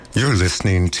You're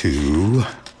listening to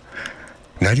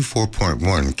 94.1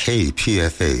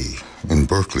 KPFA in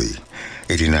Berkeley,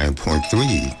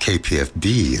 89.3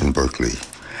 KPFB in Berkeley,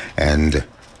 and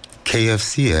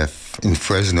KFCF in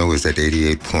Fresno is at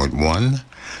 88.1.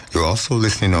 You're also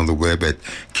listening on the web at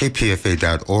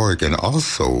kpfa.org, and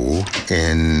also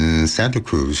in Santa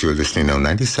Cruz, you're listening on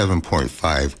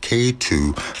 97.5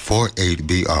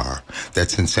 K248BR.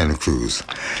 That's in Santa Cruz.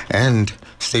 And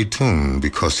stay tuned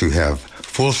because you have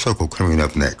Full Circle coming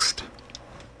up next.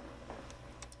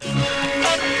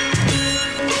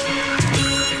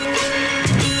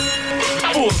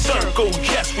 Full circle,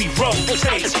 yes, we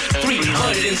rotate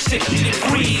 360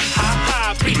 degrees. Ha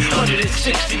ha,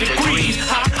 360 degrees.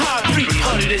 Ha ha,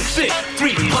 306,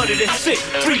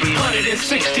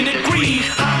 360 degrees.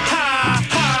 Ha ha.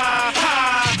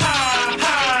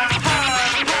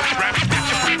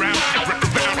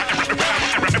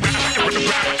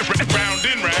 Round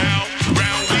and round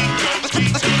we go.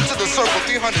 To the circle,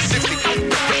 360.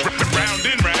 Round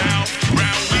and round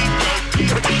we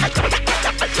go.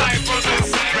 Life on the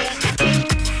circle.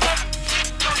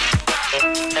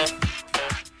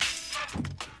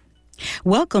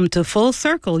 Welcome to Full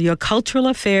Circle, your cultural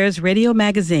affairs radio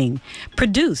magazine,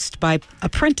 produced by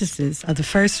apprentices of the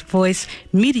First Voice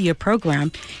media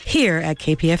program here at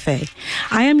KPFA.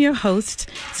 I am your host,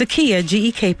 Zakia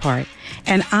G.E. Capehart,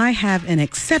 and I have an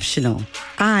exceptional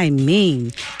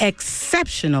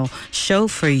show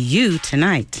for you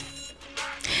tonight.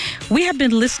 We will be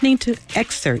listening to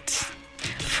excerpts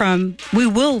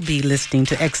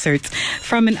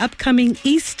from an upcoming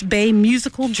East Bay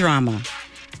musical drama,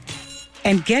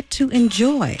 and get to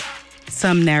enjoy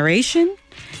some narration,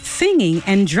 singing,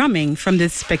 and drumming from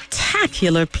this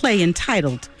spectacular play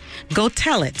entitled Go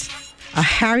Tell It, a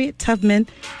Harriet Tubman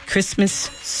Christmas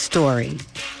story.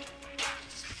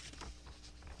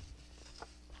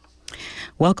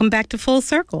 Welcome back to Full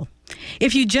Circle.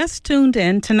 If you just tuned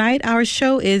in, tonight our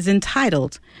show is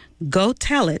entitled Go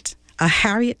Tell It, a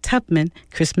Harriet Tubman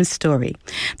Christmas story.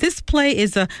 This play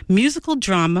is a musical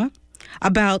drama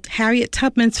about Harriet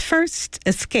Tubman's first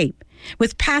escape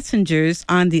with passengers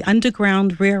on the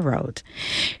Underground Railroad.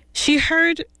 She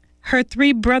heard her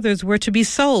three brothers were to be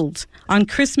sold on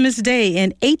Christmas Day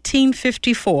in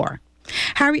 1854.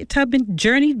 Harriet Tubman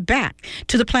journeyed back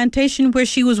to the plantation where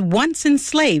she was once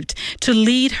enslaved to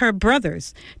lead her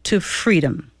brothers to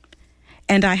freedom.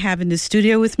 And I have in the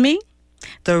studio with me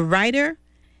the writer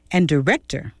and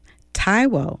director,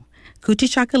 Taiwo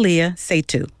Kuchichakulia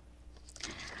Setu.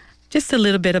 Just a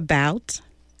little bit about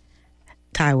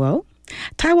Taiwo.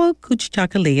 Taiwo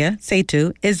Kuchichakulia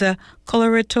Setu is a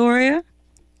coloratura,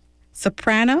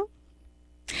 soprano,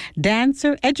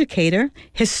 dancer, educator,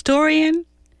 historian,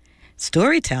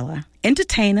 storyteller,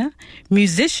 entertainer,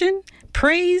 musician,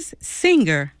 praise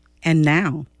singer, and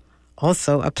now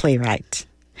also a playwright.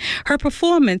 Her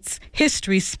performance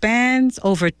history spans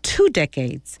over 2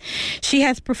 decades. She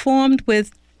has performed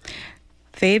with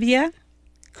Favia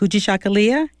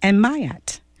Kuchichakulia and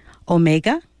Mayat,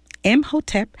 Omega,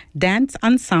 Imhotep Dance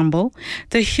Ensemble,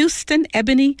 the Houston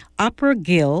Ebony Opera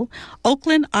Guild,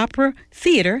 Oakland Opera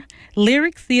Theater,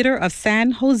 Lyric Theater of San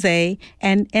Jose,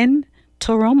 and N.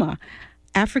 Toroma,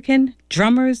 African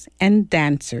drummers and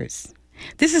dancers.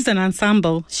 This is an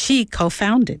ensemble she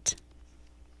co-founded.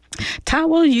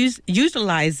 Taiwo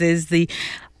utilizes the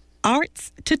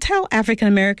arts to tell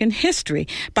African-American history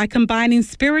by combining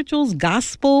spirituals,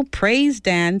 gospel, praise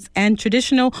dance, and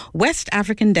traditional West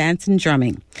African dance and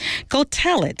drumming. Go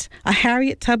Tell It, a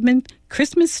Harriet Tubman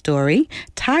Christmas story,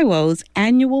 Taiwo's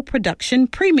annual production,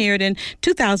 premiered in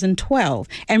 2012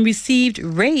 and received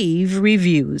rave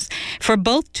reviews for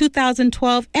both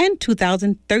 2012 and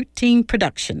 2013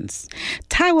 productions.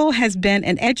 Taiwo has been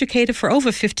an educator for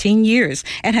over 15 years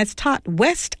and has taught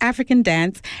West African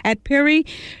dance at Prairie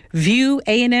View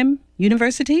A&M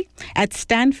University. At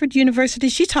Stanford University,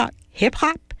 she taught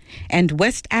hip-hop and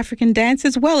West African dance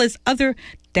as well as other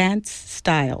dance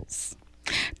styles.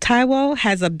 Taiwo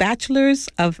has a bachelor's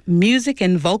of music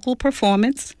and vocal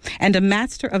performance and a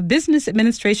master of business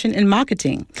administration and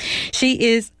marketing. She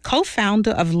is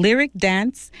co-founder of Lyric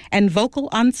Dance and Vocal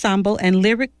Ensemble and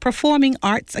Lyric Performing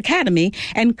Arts Academy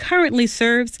and currently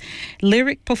serves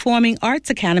Lyric Performing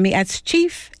Arts Academy as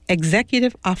Chief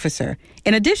Executive Officer.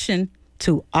 In addition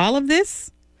to all of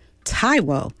this,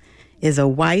 Taiwo is a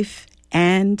wife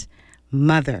and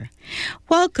mother.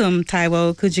 Welcome,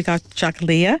 Taiwo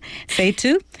Kuchichakulia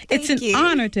Setu. It's an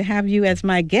honor to have you as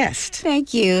my guest.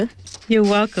 Thank you. You're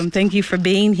welcome. Thank you for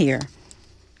being here.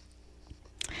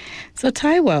 So,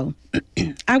 Taiwo,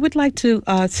 I would like to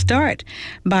start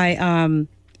by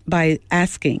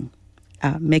asking,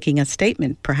 making a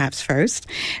statement, perhaps first,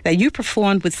 that you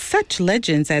performed with such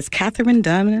legends as Catherine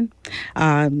Dunham,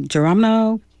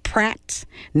 Geronimo Pratt,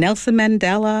 Nelson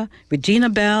Mandela, Regina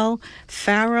Bell,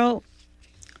 Pharoah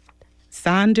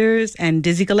Sanders, and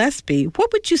Dizzy Gillespie.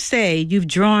 What would you say you've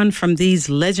drawn from these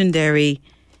legendary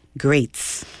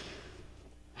greats?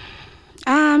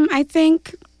 I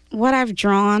think what I've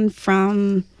drawn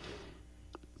from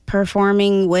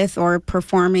performing with or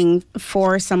performing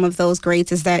for some of those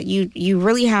greats is that you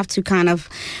really have to kind of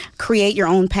create your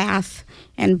own path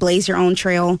and blaze your own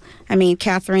trail. I mean,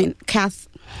 Catherine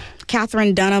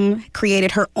Dunham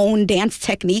created her own dance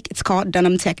technique. It's called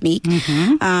Dunham technique.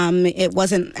 It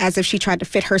wasn't as if she tried to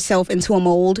fit herself into a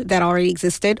mold that already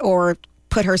existed or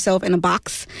put herself in a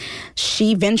box.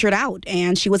 She ventured out,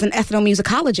 and she was an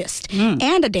ethnomusicologist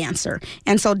and a dancer.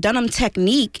 And so Dunham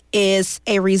technique is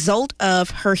a result of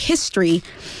her history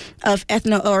of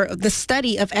the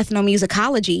study of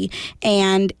ethnomusicology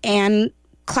and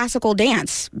classical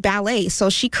dance, ballet. So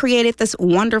she created this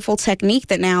wonderful technique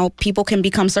that now people can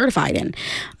become certified in.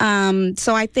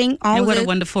 So I think a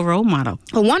wonderful role model.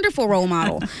 A wonderful role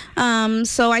model.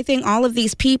 So I think all of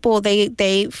these people,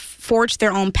 they forged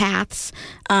their own paths.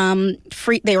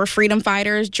 They were freedom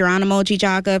fighters. Geronimo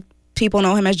Gijaga, people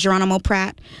know him as Geronimo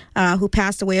Pratt, who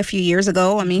passed away a few years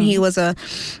ago. I mean, he was a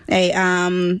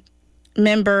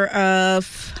member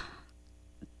of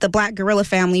the Black Guerrilla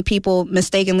family. People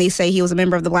mistakenly say he was a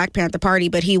member of the Black Panther Party,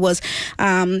 but he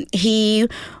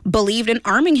believed in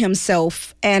arming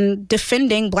himself and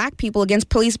defending Black people against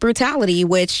police brutality,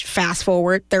 which fast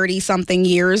forward 30-something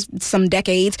years, some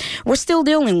decades, we're still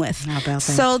dealing with. How about that?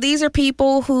 So these are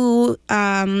people who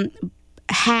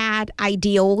had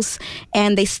ideals,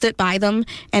 and they stood by them,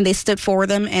 and they stood for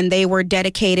them, and they were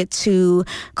dedicated to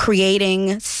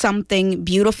creating something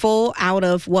beautiful out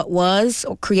of what was,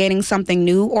 or creating something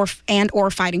new, or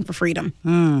fighting for freedom.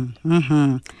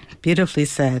 Beautifully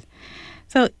said.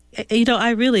 So,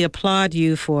 I really applaud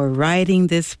you for writing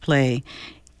this play.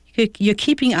 You're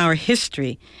keeping our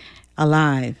history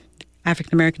alive,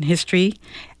 African American history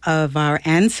of our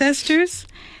ancestors.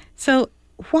 So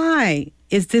why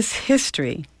is this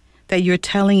history that you're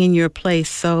telling in your play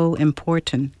so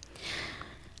important?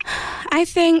 I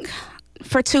think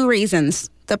for two reasons.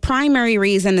 The primary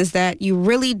reason is that you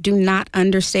really do not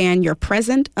understand your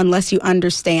present unless you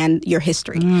understand your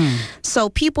history. So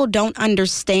people don't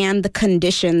understand the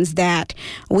conditions that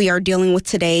we are dealing with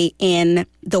today in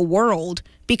the world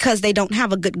because they don't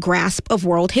have a good grasp of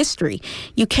world history.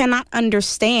 You cannot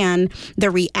understand the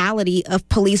reality of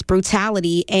police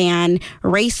brutality and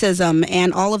racism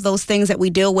and all of those things that we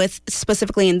deal with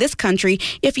specifically in this country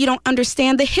if you don't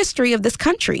understand the history of this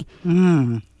country.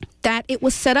 That it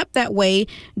was set up that way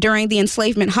during the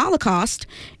enslavement Holocaust.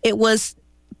 It was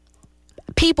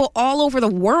people all over the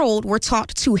world were taught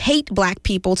to hate Black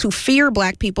people, to fear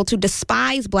Black people, to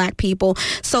despise Black people,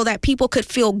 so that people could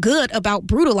feel good about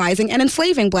brutalizing and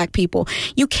enslaving Black people.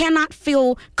 You cannot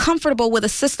feel comfortable with a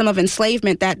system of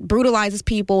enslavement that brutalizes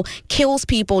people, kills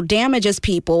people, damages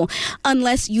people,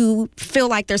 unless you feel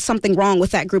like there's something wrong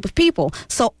with that group of people.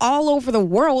 So all over the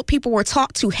world, people were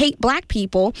taught to hate Black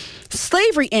people.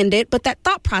 Slavery ended, but that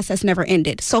thought process never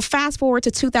ended. So fast forward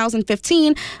to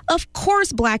 2015, of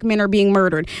course Black men are being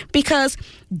murdered because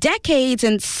decades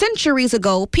and centuries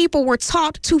ago, people were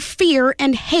taught to fear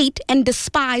and hate and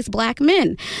despise Black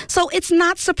men. So it's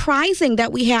not surprising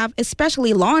that we have,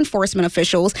 especially law enforcement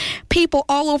officials, people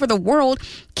all over the world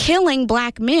killing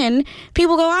Black men.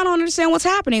 People go, I don't understand what's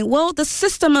happening. Well, the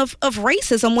system of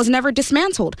racism was never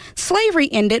dismantled.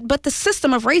 Slavery ended, but the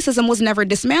system of racism was never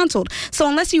dismantled. So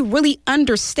unless you really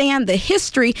understand the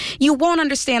history, you won't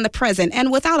understand the present. And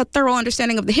without a thorough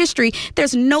understanding of the history,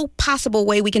 there's no possible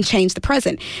way we can change the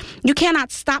present. You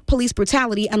cannot stop police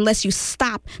brutality unless you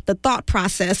stop the thought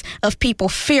process of people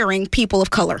fearing people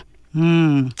of color.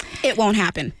 It won't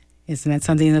happen. Isn't that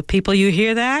something that people, you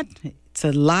hear that? It's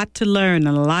a lot to learn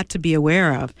and a lot to be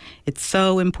aware of. It's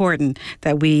so important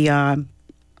that we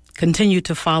continue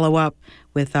to follow up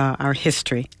with our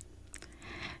history.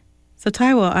 So,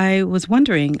 Taiwo, I was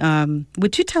wondering,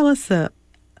 would you tell us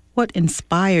what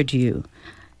inspired you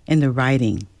in the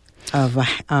writing of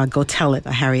Go Tell It,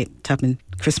 a Harriet Tubman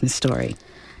Christmas story?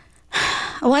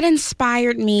 What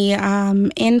inspired me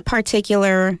in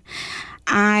particular,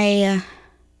 I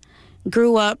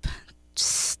grew up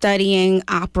studying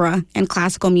opera and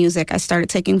classical music. I started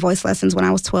taking voice lessons when I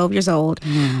was 12 years old.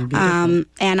 And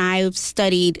I've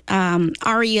studied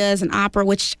arias and opera,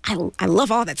 which I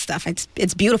love all that stuff.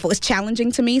 It's beautiful. It's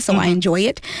challenging to me, so I enjoy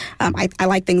it. I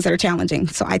like things that are challenging,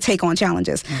 so I take on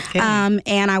challenges.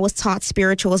 And I was taught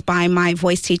spirituals by my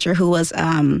voice teacher, who was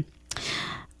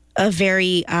a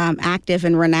very active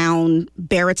and renowned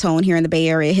baritone here in the Bay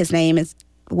Area. His name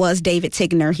was David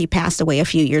Tigner. He passed away a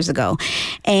few years ago.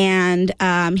 And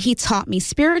he taught me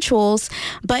spirituals,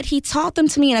 but he taught them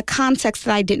to me in a context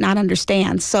that I did not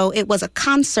understand. So it was a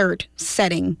concert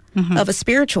setting of a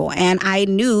spiritual. And I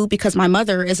knew, because my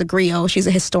mother is a griot, she's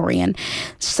a historian.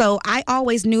 So I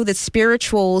always knew that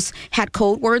spirituals had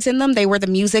code words in them. They were the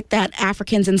music that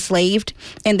Africans enslaved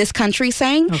in this country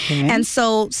sang. Okay. And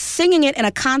so singing it in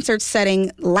a concert setting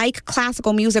like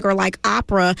classical music or like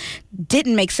opera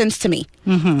didn't make sense to me.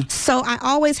 So I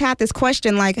always had this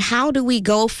question, like, how do we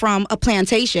go from a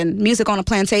plantation, music on a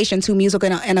plantation, to music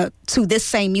to this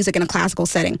same music in a classical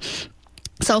setting?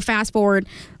 So fast forward,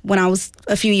 when I was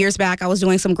a few years back, I was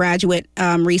doing some graduate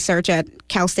research at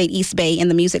Cal State East Bay in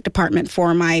the music department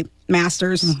for my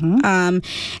master's.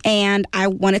 And I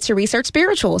wanted to research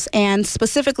spirituals, and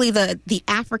specifically the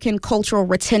African cultural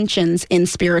retentions in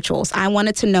spirituals. I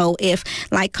wanted to know if,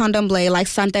 like candomblé, like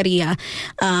santeria,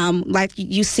 like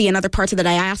you see in other parts of the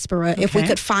diaspora, if we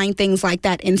could find things like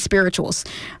that in spirituals,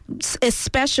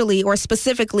 especially or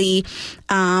specifically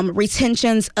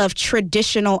retentions of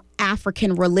traditional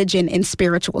African religion in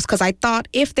spirituals. Because I thought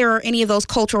if there are any of those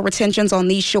cultural retentions on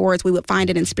these shores, we would find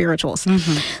it in spirituals.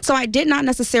 So I did not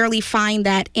necessarily find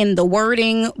that in the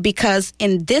wording, because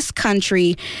in this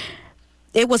country,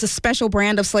 it was a special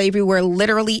brand of slavery where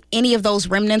literally any of those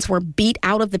remnants were beat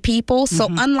out of the people. So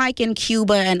unlike in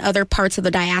Cuba and other parts of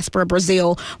the diaspora,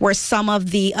 Brazil, where some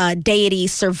of the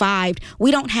deities survived,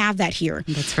 we don't have that here.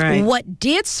 That's right. What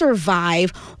did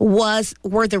survive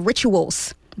were the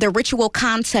rituals, the ritual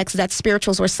context that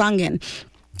spirituals were sung in.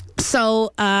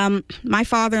 So my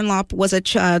father-in-law was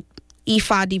a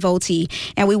Ifa devotee,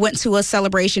 and we went to a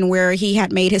celebration where he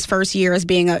had made his first year as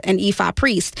being an Ifa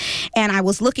priest. And I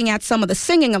was looking at some of the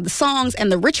singing of the songs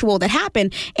and the ritual that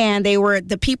happened, and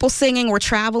the people singing were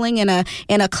traveling in a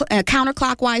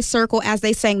counterclockwise circle as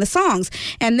they sang the songs.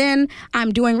 And then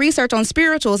I'm doing research on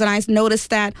spirituals, and I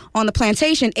noticed that on the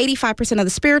plantation, 85% of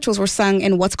the spirituals were sung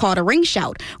in what's called a ring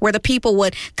shout, where the people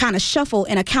would kind of shuffle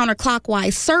in a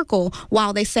counterclockwise circle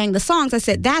while they sang the songs. I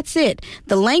said, that's it.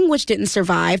 The language didn't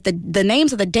survive. The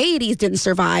names of the deities didn't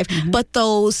survive, but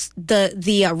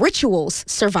the rituals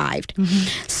survived.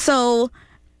 So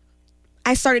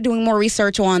I started doing more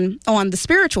research on the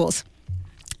spirituals.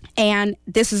 And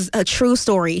this is a true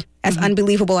story, as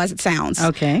unbelievable as it sounds.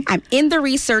 Okay. I'm in the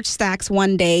research stacks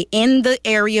one day in the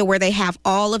area where they have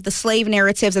all of the slave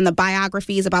narratives and the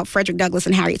biographies about Frederick Douglass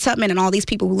and Harriet Tubman and all these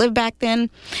people who lived back then.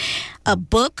 A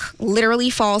book literally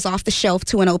falls off the shelf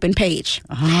to an open page.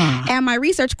 And my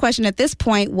research question at this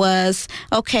point was,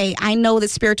 okay, I know that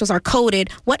spirituals are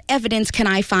coded. What evidence can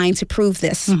I find to prove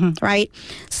this, right?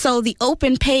 So the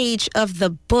open page of the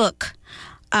book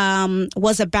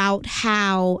was about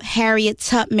how Harriet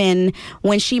Tubman,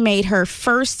 when she made her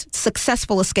first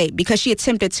successful escape, because she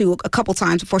attempted to a couple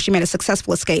times before she made a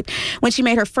successful escape, when she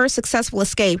made her first successful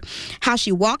escape, how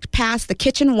she walked past the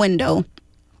kitchen window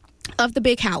of the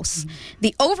big house.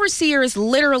 The overseer is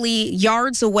literally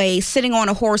yards away, sitting on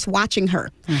a horse watching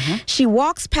her. She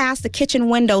walks past the kitchen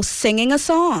window singing a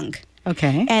song.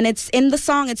 Okay. And it's in the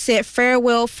song, it said,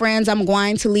 "Farewell, friends, I'm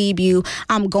going to leave you.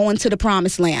 I'm going to the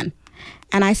promised land."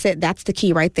 And I said, that's the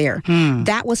key right there.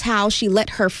 That was how she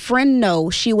let her friend know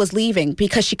she was leaving,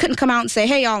 because she couldn't come out and say,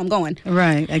 hey, y'all, I'm going.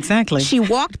 Right, exactly. She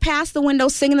walked past the window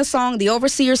singing the song. The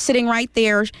overseer's sitting right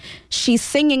there. She's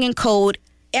singing in code.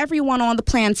 Everyone on the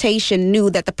plantation knew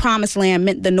that the promised land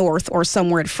meant the north or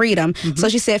somewhere at freedom. So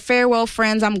she said, farewell,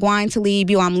 friends, I'm going to leave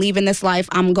you. I'm leaving this life.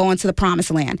 I'm going to the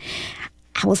promised land.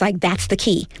 I was like, that's the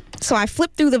key. So I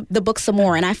flipped through the book some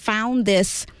more, and I found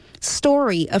this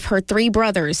story of her three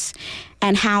brothers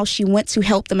and how she went to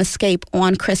help them escape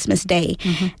on Christmas Day.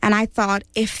 And I thought,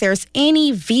 if there's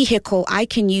any vehicle I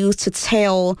can use to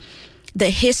tell the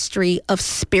history of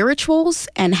spirituals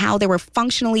and how they were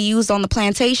functionally used on the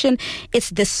plantation,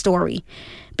 it's this story.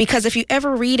 Because if you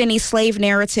ever read any slave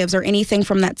narratives or anything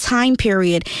from that time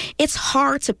period, it's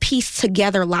hard to piece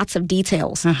together lots of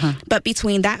details. But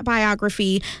between that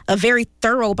biography, a very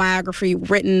thorough biography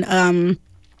written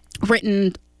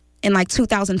in like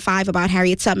 2005 about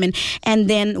Harriet Tubman, and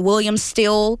then William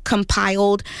Still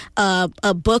compiled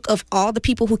a book of all the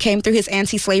people who came through his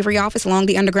anti-slavery office along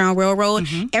the Underground Railroad.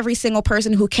 Every single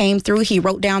person who came through, he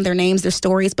wrote down their names, their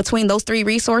stories. Between those three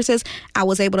resources, I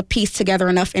was able to piece together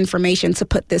enough information to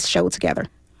put this show together.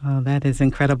 Oh, that is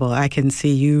incredible. I can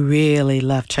see you really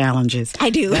love challenges.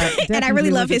 I do. And I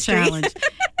really love history.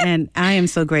 And I am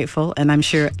so grateful, and I'm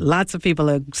sure lots of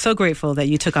people are so grateful that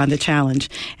you took on the challenge.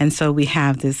 And so we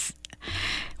have this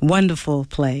wonderful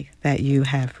play that you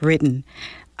have written.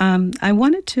 I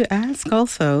wanted to ask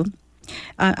also,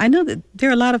 I know that there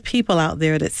are a lot of people out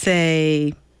there that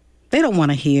say they don't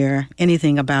want to hear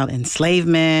anything about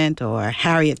enslavement or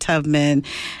Harriet Tubman.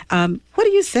 What do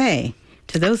you say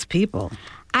to those people?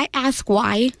 I ask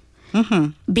why.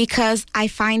 Because I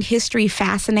find history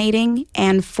fascinating,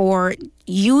 and for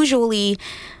usually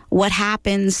what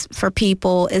happens for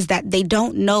people is that they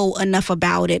don't know enough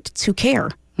about it to care.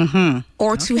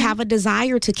 Or to have a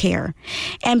desire to care.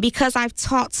 And because I've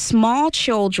taught small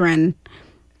children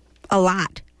a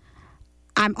lot,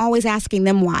 I'm always asking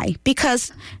them why.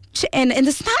 Because, and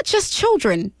it's not just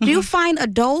children. Do you find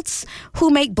adults who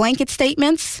make blanket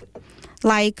statements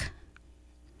like,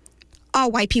 all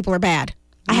white people are bad?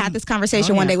 I had this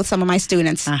conversation one day with some of my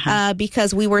students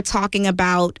because we were talking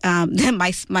about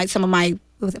some of my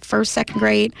was it first, second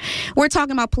grade? We're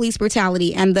talking about police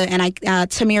brutality and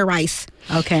Tamir Rice,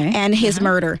 and his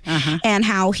murder, and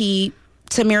how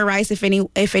Tamir Rice,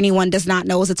 if anyone does not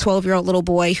know, is a 12-year-old little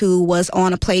boy who was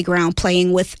on a playground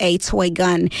playing with a toy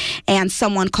gun, and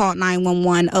someone called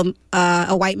 911.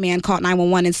 A white man called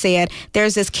 911 and said,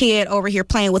 "There's this kid over here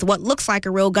playing with what looks like a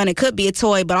real gun. It could be a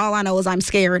toy, but all I know is I'm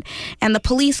scared." And the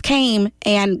police came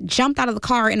and jumped out of the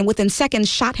car and within seconds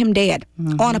shot him dead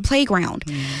on a playground.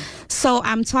 So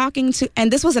I'm talking to,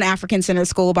 and this was an African-centered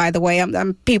school, by the way.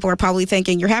 People are probably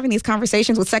thinking, you're having these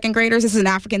conversations with second graders? This is an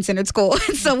African-centered school.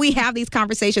 So we have these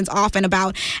conversations often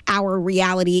about our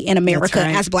reality in America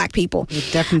as Black people. It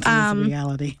definitely is a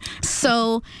reality.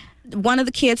 So one of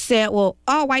the kids said, well,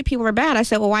 all white people are bad. I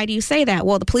said, well, why do you say that?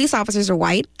 Well, the police officers are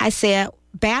white. I said,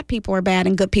 bad people are bad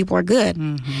and good people are good.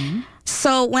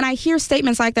 So when I hear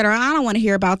statements like that, or I don't want to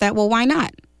hear about that, well, why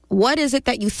not? What is it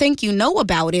that you think you know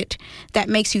about it that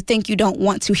makes you think you don't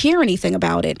want to hear anything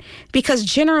about it? Because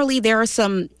generally there are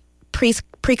some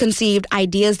preconceived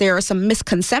ideas, there are some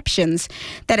misconceptions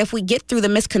that if we get through the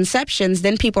misconceptions,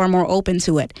 then people are more open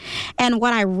to it. And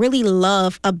what I really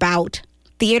love about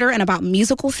theater and about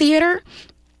musical theater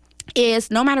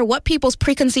is no matter what people's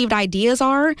preconceived ideas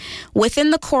are,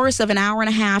 within the course of an hour and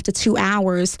a half to 2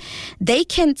 hours, they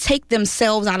can take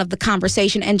themselves out of the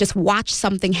conversation and just watch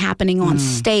something happening on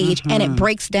stage, and it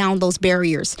breaks down those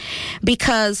barriers.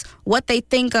 Because what they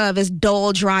think of as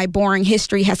dull, dry, boring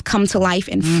history has come to life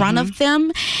in front of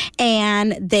them,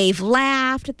 and they've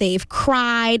laughed, they've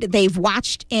cried, they've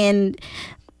watched in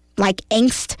like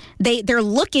angst. They're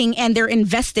looking and they're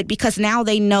invested because now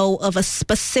they know of a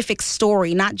specific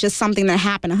story, not just something that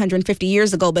happened 150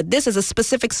 years ago, but this is a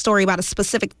specific story about a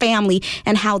specific family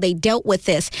and how they dealt with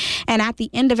this. And at the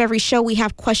end of every show, we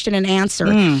have question and answer.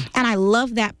 And I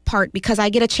love that part because I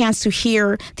get a chance to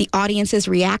hear the audience's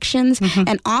reactions.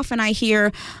 And often I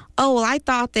hear, oh, well, I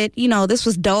thought that, this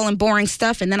was dull and boring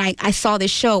stuff, and then I saw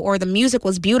this show, or the music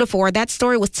was beautiful, or that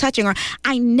story was touching, or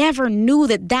I never knew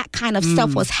that kind of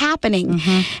stuff was happening.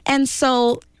 And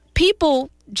so people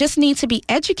just need to be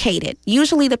educated.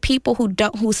 Usually the people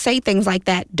who say things like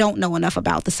that don't know enough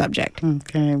about the subject.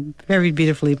 Okay, very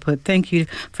beautifully put. Thank you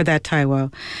for that,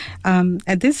 Taiwo.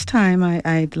 At this time,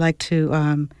 I'd like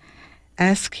to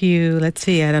ask you, let's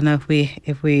see, I don't know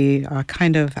if we are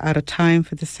kind of out of time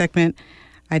for this segment.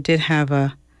 I did have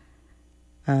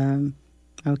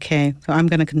okay, so I'm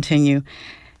going to continue.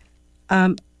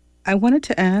 I wanted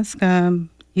to ask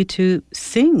you to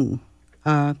sing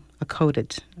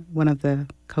one of the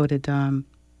coded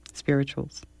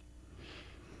spirituals.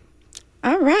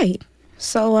 All right.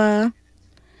 So I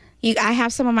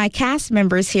have some of my cast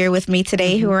members here with me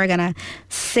today who are going to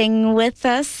sing with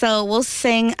us. So we'll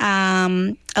sing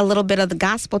a little bit of the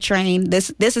Gospel Train.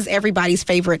 This is everybody's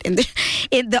favorite. And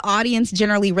the audience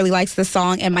generally really likes this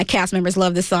song, and my cast members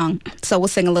love this song. So we'll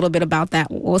sing a little bit about that.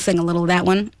 We'll sing a little of that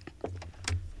one.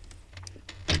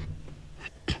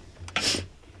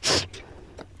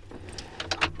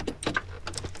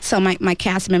 So my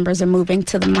cast members are moving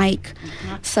to the mic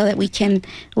so that we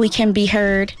can be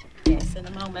heard. Yes, in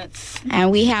a moment.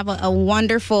 And we have a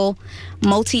wonderful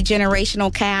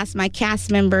multi-generational cast. My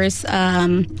cast members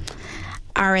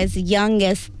are as young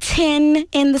as 10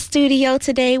 in the studio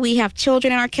today. We have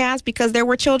children in our cast because there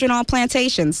were children on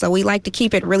plantations. So we like to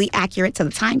keep it really accurate to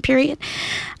the time period.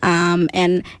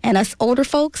 And us older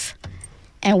folks.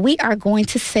 And we are going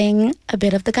to sing a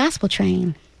bit of the Gospel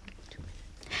Train.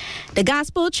 The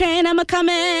gospel train, I'm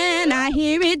a-comin', I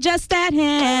hear it just at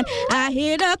hand. I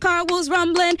hear the car wheels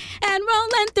rumbling and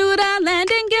rolling through the land.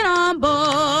 And get on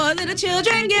board, little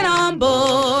children, get on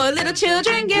board. Little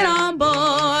children, get on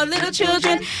board. Little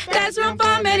children, there's room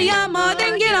for many more.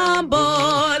 Then get on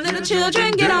board, little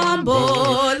children, get on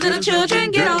board. Little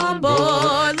children, get on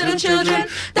board. Little children,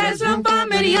 there's room for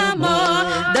many more.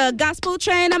 The gospel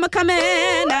train, I'm a-coming.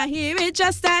 I hear it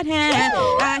just at hand.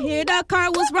 I hear the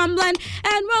car was rumbling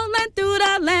and rolling through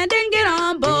the land. And get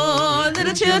on board,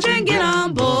 little children, get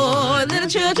on board. Little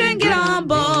children, get on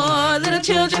board. Little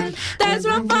children, there's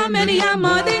room for many and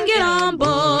more. Then get on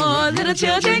board, little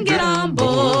children, get on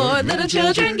board. Little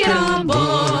children, get on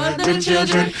board. Little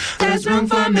children, there's room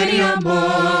for many and more.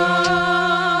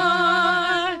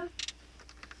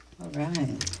 All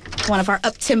right. One of our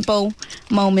up-tempo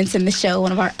moments in the show,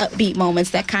 one of our upbeat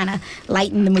moments that kind of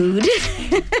lighten the mood.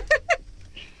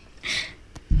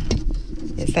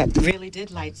 Yes, that really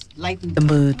did lighten the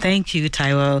mood. Thank you,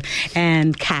 Taiwo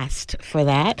and cast, for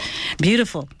that.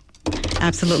 Beautiful.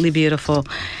 Absolutely beautiful.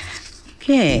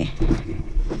 Okay.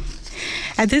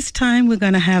 At this time, we're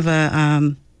going to have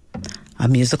a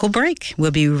musical break.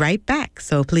 We'll be right back,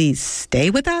 so please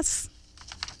stay with us.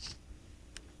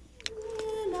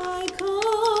 When I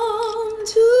come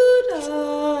to die,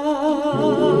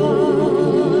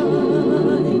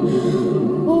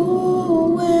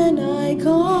 oh, when I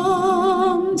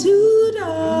come to die,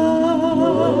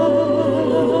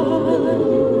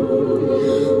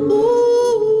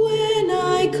 oh, when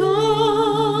I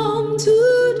come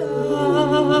to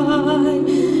die,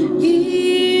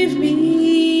 give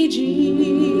me Jesus.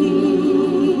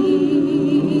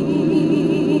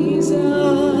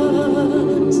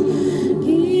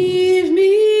 Give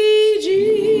me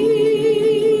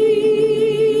Jesus.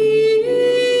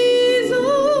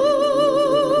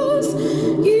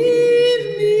 Give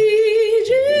me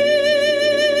Jesus.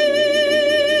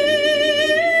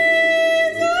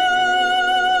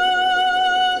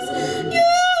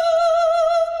 You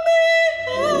may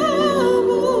have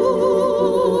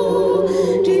all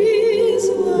this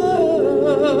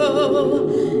world.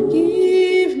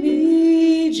 Give me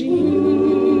Jesus.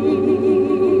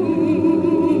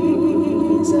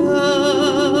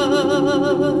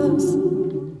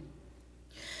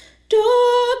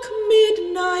 Dark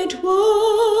midnight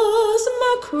was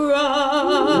my cry.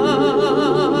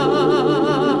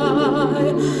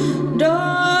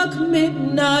 Dark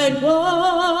midnight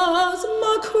was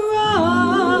my cry.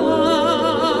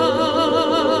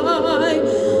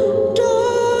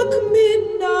 Dark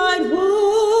midnight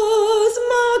was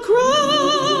my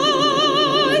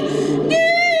cry. Give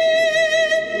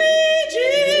me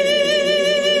Jesus.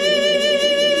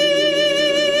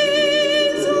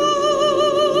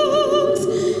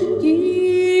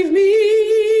 Give me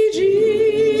Jesus.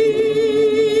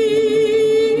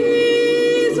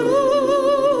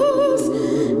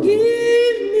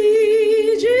 Give me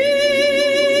Jesus.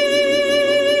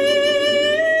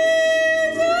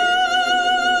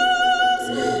 You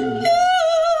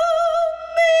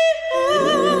may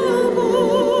have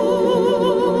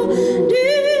all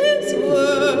this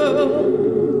world.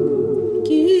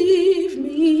 Give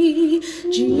me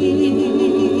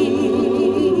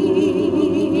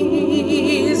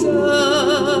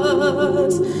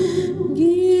Jesus.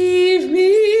 Give me Jesus. Give me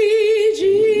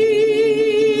Jesus.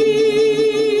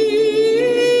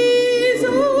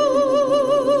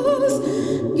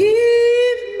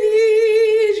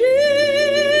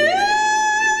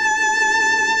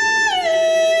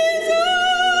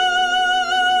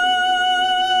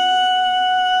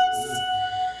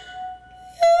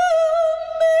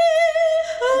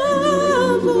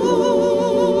 Have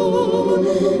all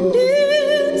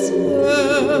this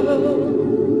world.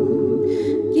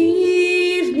 Give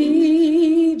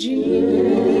me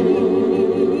Jesus.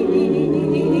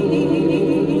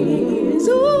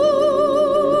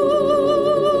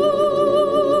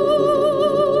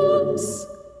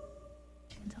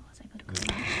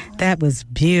 That was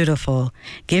beautiful.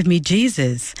 Give Me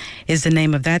Jesus is the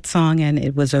name of that song, and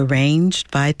it was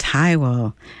arranged by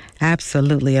Taiwo.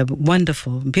 Absolutely a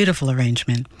wonderful, beautiful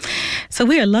arrangement. So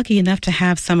we are lucky enough to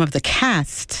have some of the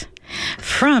cast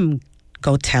from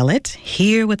Go Tell It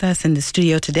here with us in the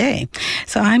studio today.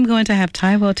 So I'm going to have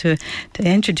Taiwo to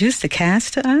introduce the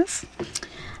cast to us.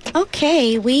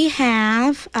 Okay, we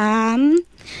have Zion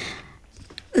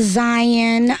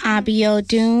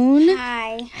Abiodun,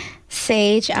 Hi.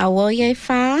 Sage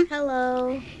Awoyefa,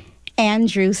 Hello.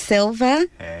 Andrew Silva,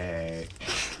 Hey.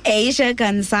 Asia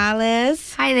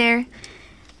Gonzalez, Hi there.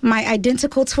 my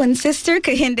identical twin sister,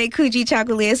 Kahinde Kuji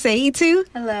Chakulia Seitu,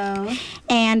 Hello.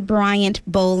 and Bryant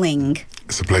Bowling.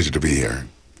 It's a pleasure to be here.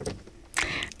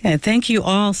 Yeah, thank you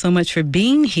all so much for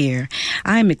being here.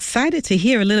 I'm excited to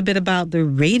hear a little bit about the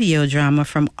radio drama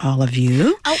from all of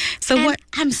you. Oh, so and what?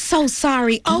 I'm so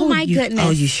sorry. Oh, my goodness. Oh,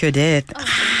 you sure did.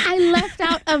 I left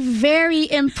out a very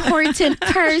important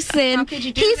person. How could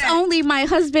you do He's that? only my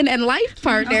husband and life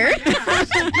partner.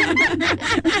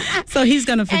 So he's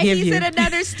going to forgive and he's you. in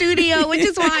another studio, which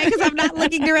is why, because I'm not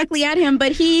looking directly at him,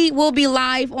 but he will be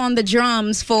live on the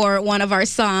drums for one of our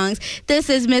songs. This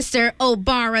is Mr.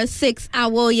 Obara 6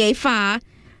 Awoye Fa.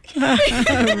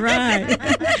 Right.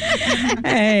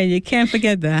 Hey, you can't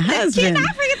forget the husband.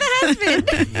 Cannot forget the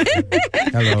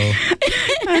husband.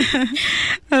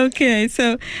 Hello. Okay,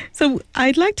 so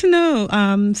I'd like to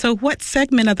know, so what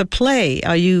segment of the play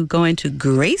are you going to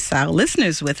grace our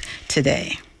listeners with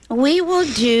today? We will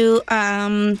do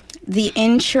the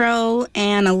intro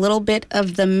and a little bit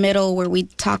of the middle where we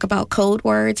talk about code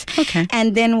words. Okay.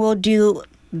 And then we'll do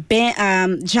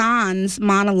John's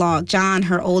monologue, John,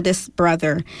 her oldest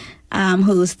brother,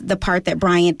 who's the part that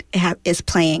Bryant is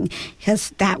playing,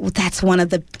 because that's one of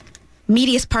the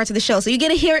meatiest parts of the show. So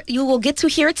you will get to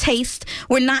hear a taste.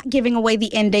 We're not giving away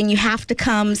the ending. You have to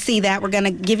come see that. We're going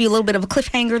to give you a little bit of a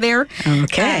cliffhanger there.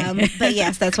 Okay. But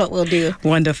yes, that's what we'll do.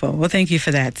 Wonderful. Well, thank you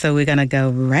for that. So we're going to go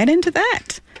right into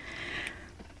that.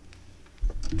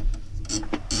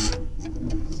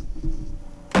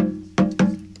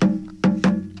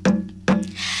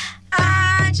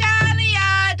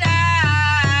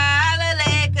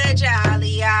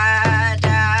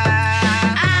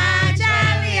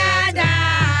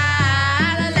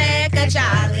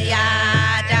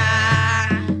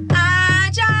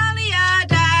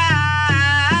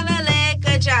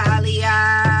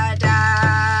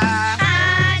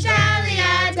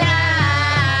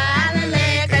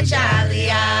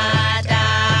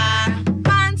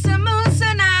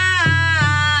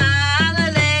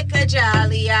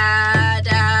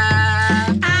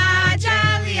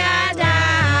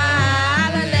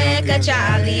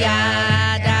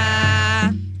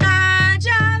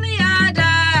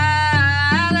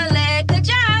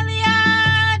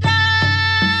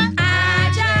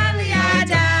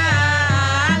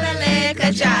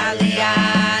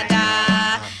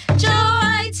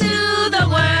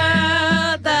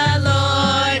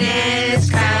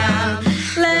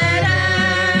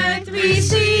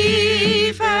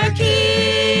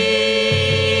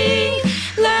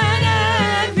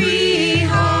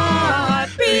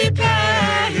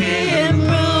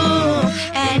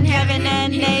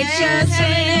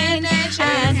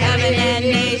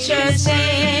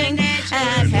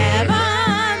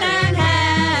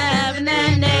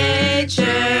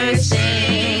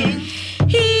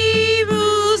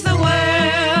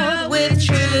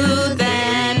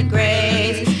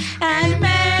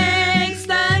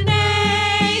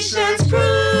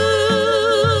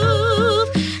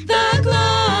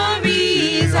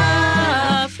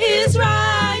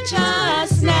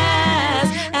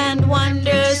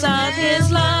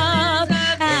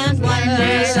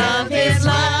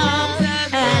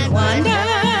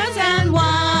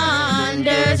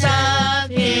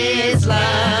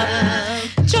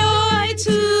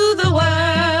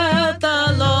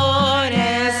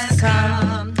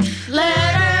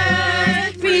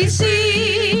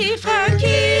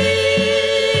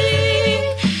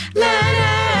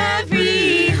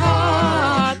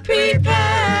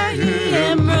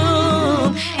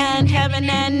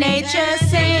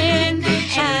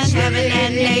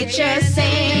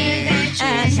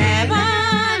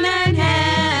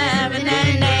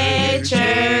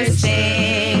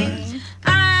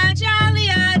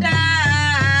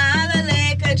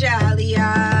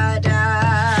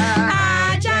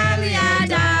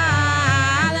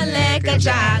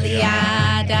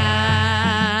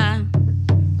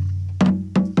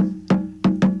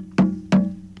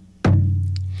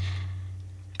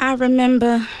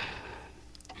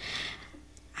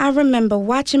 I remember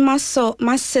watching my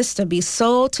sister be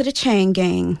sold to the chain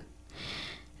gang.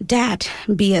 That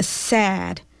be a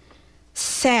sad,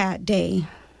 sad day.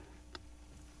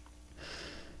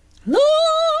 Lord,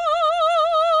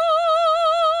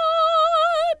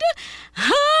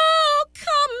 how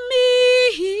come me?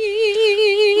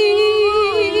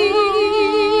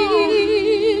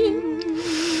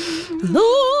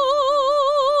 Lord,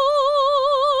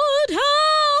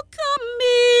 how come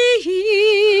me?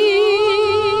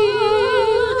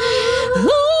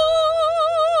 Lord,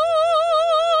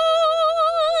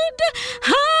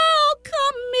 how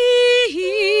come me?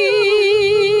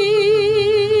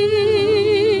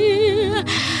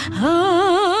 I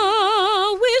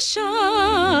wish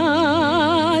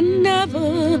I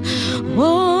never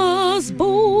was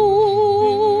born.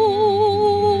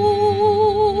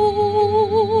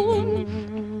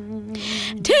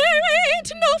 There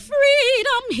ain't no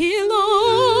freedom here, Lord.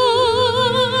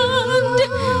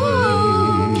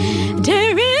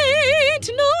 There ain't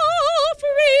no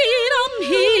freedom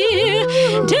here.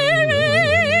 There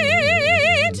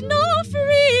ain't no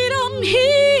freedom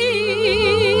here.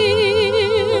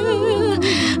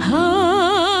 I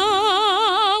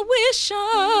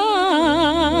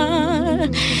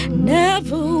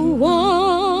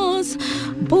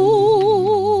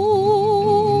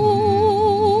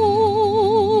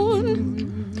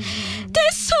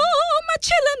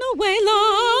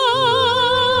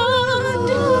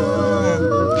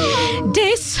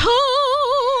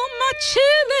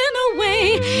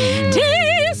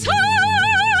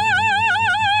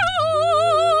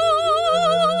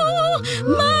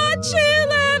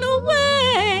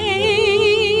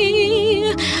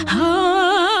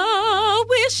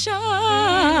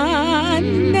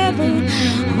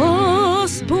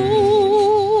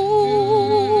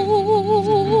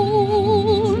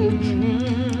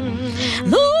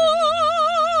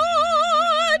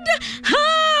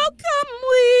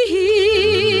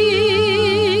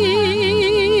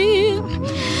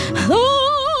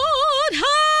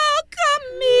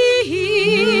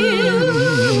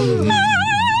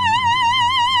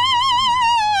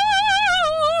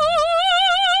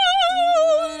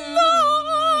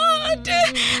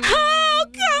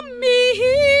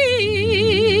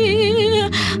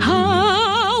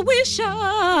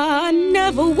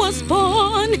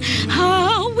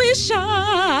I wish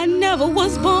I never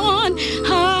was born.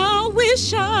 I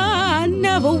wish I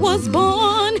never was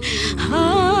born.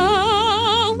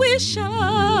 I wish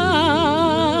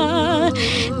I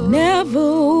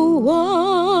never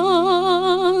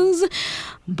was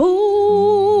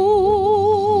born.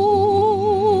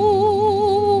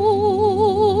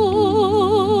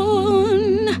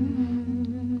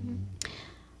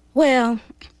 Well,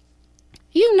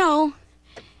 you know,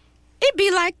 it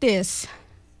be like this.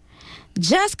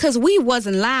 Just 'cause we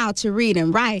wasn't allowed to read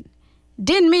and write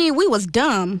didn't mean we was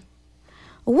dumb.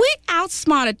 We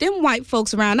outsmarted them white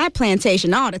folks around that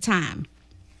plantation all the time.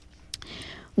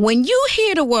 When you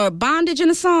hear the word bondage in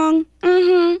a song,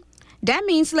 that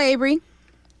means slavery.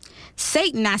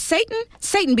 Satan, not Satan.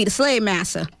 Satan be the slave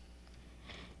master.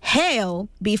 Hell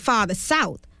be farther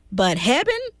south, but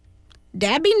heaven,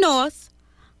 that be north,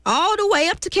 all the way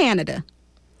up to Canada.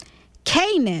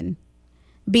 Canaan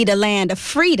be the land of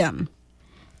freedom.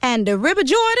 And the River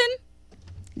Jordan,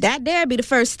 that there be the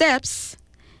first steps.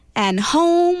 And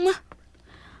home,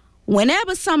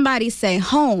 whenever somebody say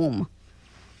home,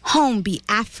 home be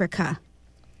Africa.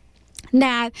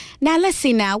 Now let's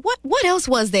see now. What else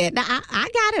was there? Now, I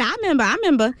got it. I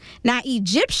remember. Now,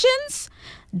 Egyptians,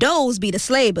 those be the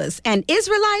slavers. And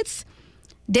Israelites,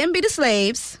 them be the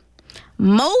slaves.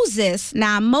 Moses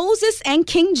and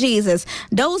King Jesus,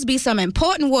 those be some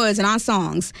important words in our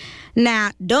songs. Now,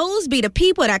 those be the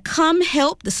people that come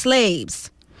help the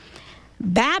slaves.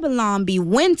 Babylon be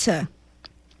winter.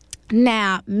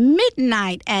 Now,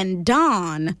 midnight and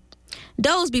dawn,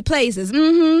 those be places.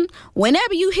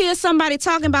 Whenever you hear somebody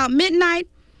talking about midnight,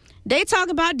 they talk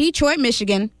about Detroit,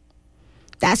 Michigan.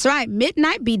 That's right,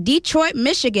 midnight be Detroit,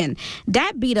 Michigan.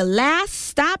 That be the last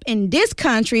stop in this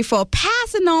country for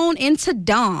passing on into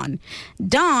dawn.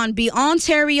 Dawn be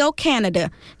Ontario,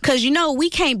 Canada. 'Cause you know we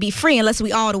can't be free unless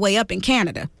we all the way up in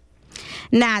Canada.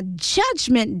 Now,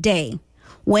 Judgment Day.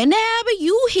 Whenever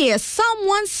you hear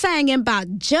someone singing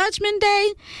about Judgment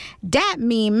Day, that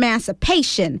mean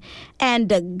emancipation. And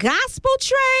the gospel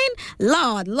train,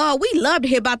 Lord, we love to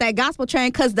hear about that gospel train,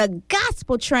 because the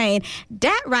gospel train,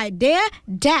 that right there,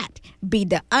 that be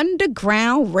the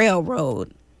Underground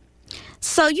Railroad.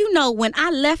 So, you know, when I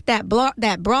left that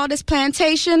broadest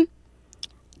plantation,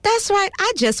 that's right,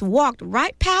 I just walked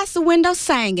right past the window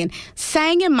singing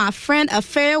my friend a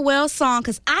farewell song,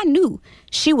 because I knew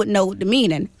she would know the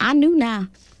meaning. I knew now.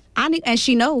 I knew, and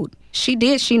she knowed. She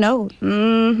did, she knowed.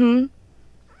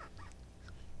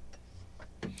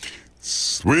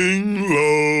 Swing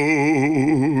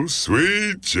low,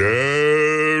 sweet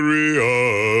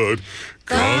chariot,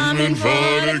 coming for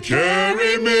to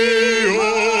carry me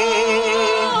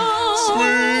home.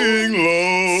 Swing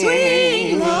low,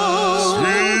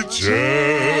 sweet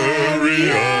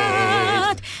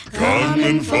chariot,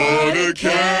 coming for to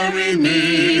carry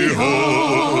me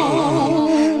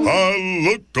home. I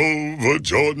looked over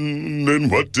Jordan,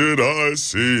 and what did I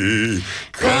see?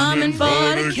 Coming for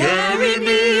to carry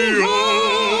me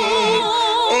home.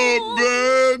 A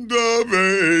band of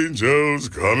angels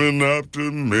coming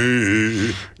after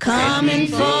me. Coming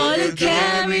for to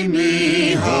carry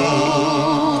me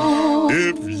home.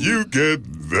 If you get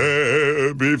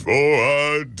there before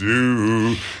I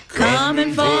do,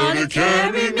 coming for to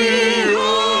carry me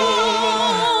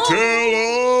home. Tell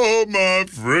all my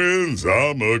friends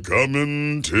I'm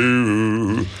a-coming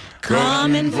too.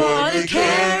 Coming for to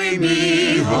carry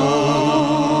me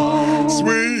home.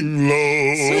 Swing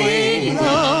low,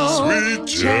 sweet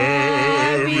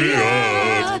chariot,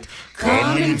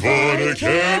 coming for to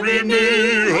carry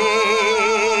me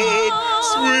home.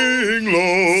 Swing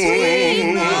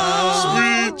low,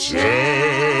 sweet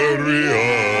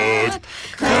chariot,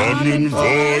 coming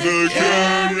for to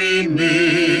carry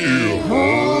me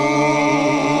home.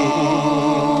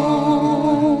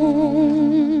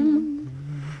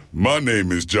 My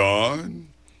name is John,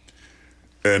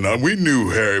 and we knew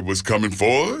Harriet was coming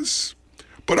for us,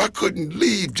 but I couldn't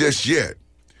leave just yet.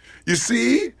 You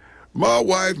see, my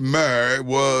wife Mary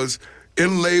was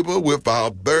in labor with our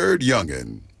third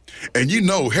youngin', and you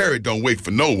know Harriet don't wait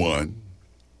for no one.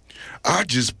 I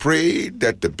just prayed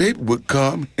that the baby would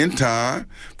come in time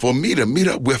for me to meet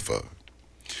up with her.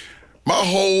 My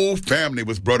whole family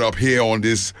was brought up here on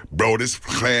this broadest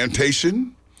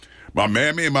plantation. My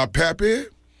mammy and my pappy,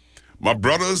 my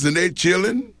brothers and their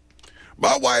children,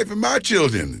 my wife and my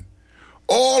children.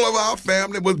 All of our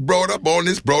family was brought up on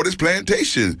this broadest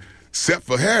plantation, except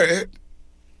for Harriet.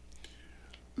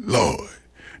 Lord,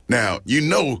 now, you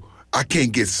know I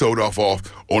can't get sold off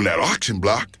on that auction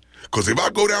block, because if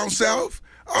I go down south,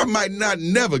 I might not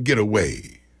never get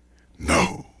away.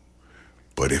 No,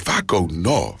 but if I go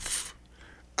north,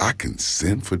 I can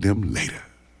send for them later.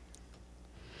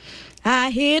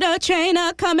 I hear the train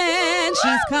a-comin',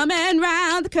 she's coming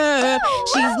round the curve.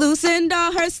 She's loosened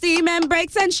all her steam and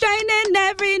brakes and straining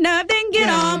every nerve. Then get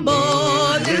on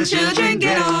board, little children,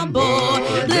 get on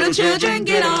board. Little children,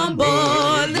 get on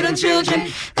board. Little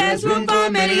children, there's room for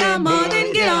many a more.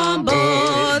 Then get on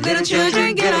board, little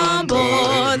children, get on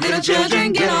board. Little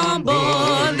children, get on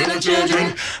board. Little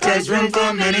children, there's room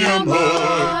for many a more.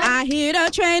 I hear the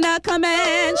train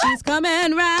a-comin', she's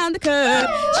coming round the curve.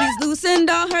 She's loosened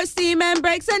all her steam and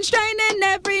brakes and straining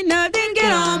every nerve. Then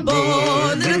get on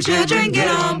board, little children, get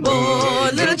on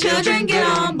board. Little children, get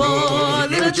on board.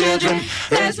 Little children,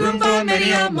 there's room for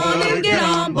many a more. Then get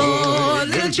on board,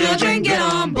 little children, get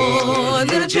on board.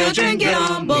 Little children, get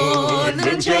on board.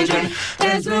 Little children,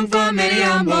 there's room for many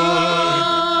a more.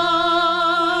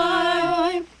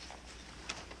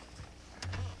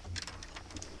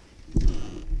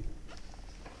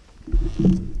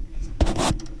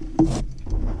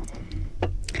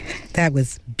 That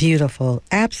was beautiful.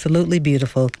 Absolutely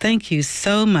beautiful. Thank you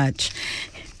so much,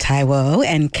 Taiwo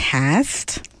and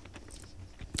cast.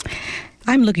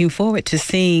 I'm looking forward to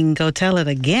seeing Go Tell It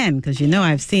again because you know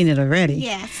I've seen it already.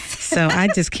 Yes. So I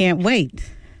just can't wait.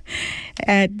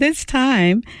 At this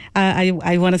time,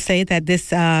 I want to say that this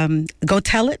Go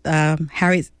Tell It,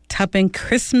 Harriet Tubman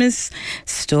Christmas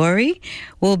story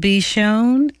will be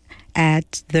shown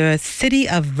at the City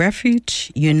of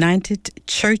Refuge United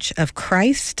Church of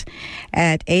Christ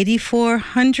at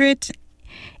 8400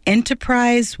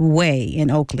 Enterprise Way in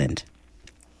Oakland.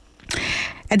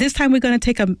 At this time, we're going to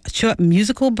take a short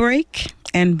musical break,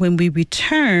 and when we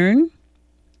return,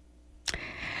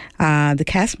 the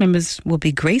cast members will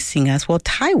be gracing us. Well,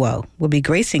 Taiwo will be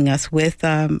gracing us with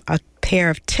a pair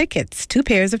of tickets, 2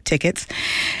 pairs of tickets.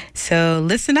 So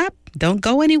listen up. Don't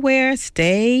go anywhere.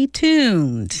 Stay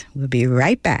tuned. We'll be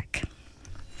right back.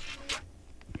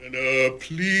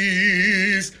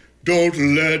 Please don't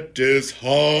let this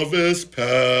harvest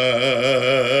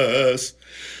pass.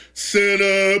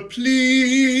 Sinner,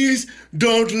 please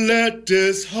don't let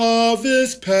this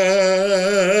harvest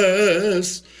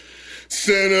pass.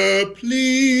 Sinner,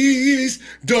 please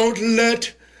don't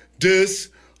let this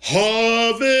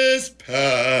harvest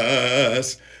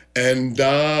pass and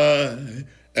die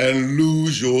and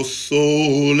lose your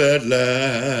soul at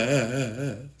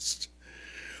last.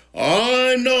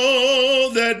 I know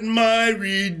that my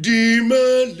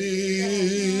Redeemer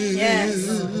lives.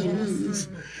 Yes.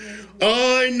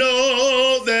 I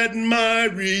know that my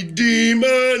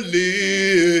Redeemer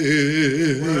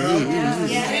lives.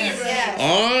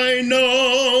 I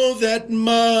know that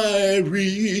my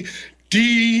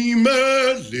Redeemer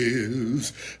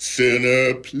lives.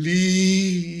 Sinner,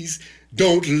 please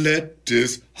don't let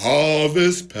this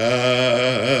harvest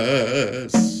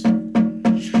pass.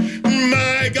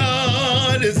 My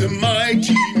God is a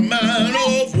mighty man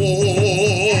of war.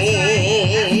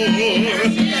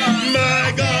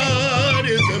 My God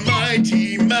is a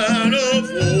mighty man of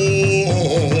war.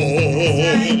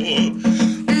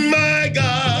 My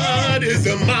God is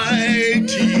a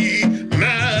mighty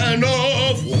man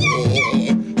of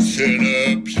war.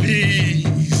 Sinner,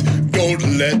 please don't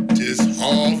let this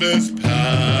harvest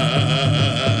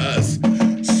pass.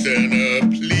 Sinner,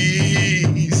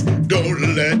 please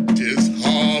don't let this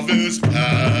harvest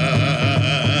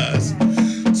pass.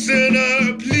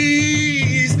 Sinner,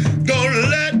 please don't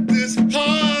let this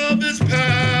harvest pass.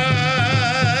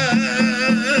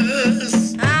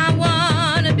 I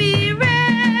wanna be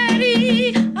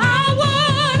ready. I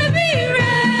wanna be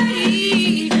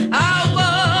ready. I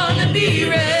wanna be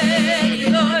ready,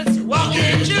 Lord, to walk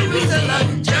in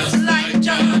Jerusalem just like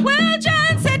John. Well,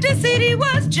 John said the city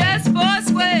was just 4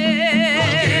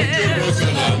 square.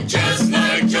 Jerusalem just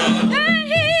like John. And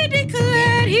he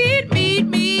declared he'd meet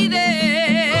me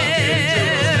there.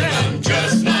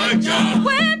 Just like John.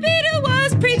 When Peter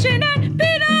was preaching at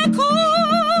Pentecost,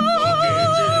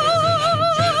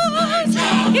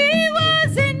 he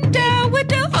was endowed with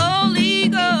the Holy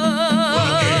Ghost.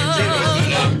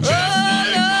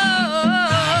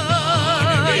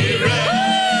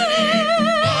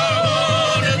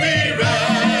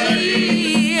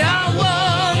 I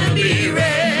wanna be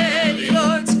ready,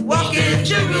 Lord, to walk in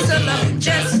Jerusalem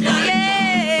just like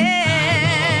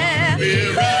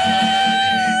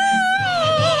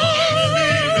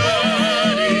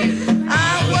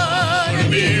I wanna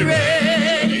be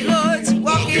ready, Lord, to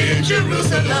walk in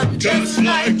Jerusalem just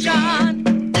like John.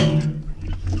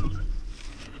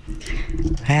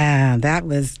 Ah, that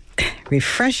was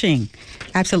refreshing.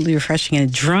 Absolutely refreshing.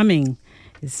 And drumming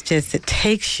it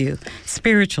takes you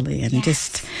spiritually and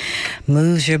just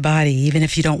moves your body, even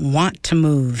if you don't want to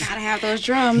move. Gotta have those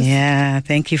drums. Yeah,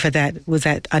 thank you for that. Was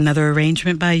that another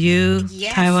arrangement by you,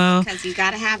 Yes, Taiwo? because you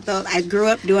gotta have those. I grew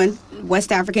up doing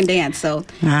West African dance, so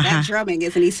that drumming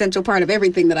is an essential part of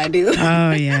everything that I do.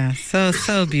 Oh, yeah.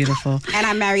 So beautiful. And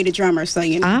I married a drummer, so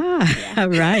you know.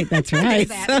 Right. That's right.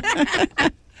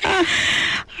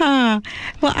 Well,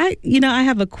 I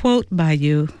have a quote by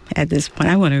you at this point.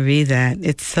 I want to read that.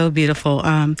 It's so beautiful.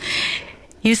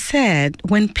 You said,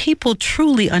 when people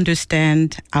truly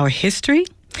understand our history,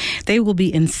 they will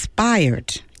be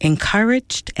inspired,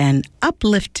 encouraged, and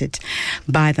uplifted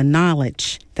by the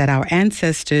knowledge that our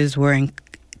ancestors were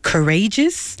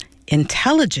courageous,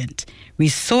 intelligent,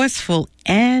 resourceful,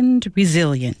 and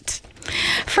resilient.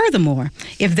 Furthermore,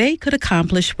 if they could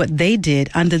accomplish what they did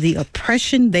under the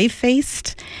oppression they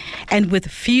faced and with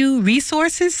few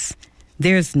resources,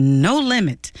 there's no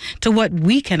limit to what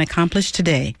we can accomplish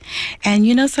today. And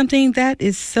you know something, that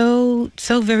is so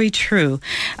very true.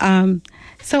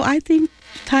 So I think,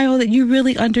 Taiwo, that you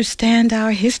really understand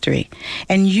our history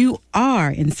and you are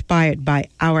inspired by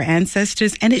our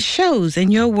ancestors, and it shows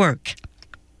in your work.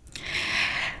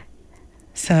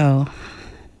 So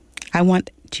I want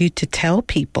you to tell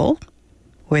people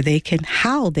how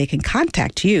they can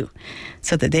contact you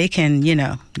so that they can,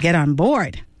 get on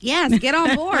board. Yes, get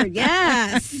on board.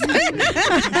 Yes.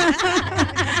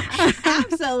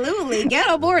 Absolutely. Get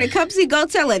on board and come see Go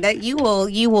Tell It. That you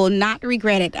will not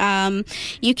regret it.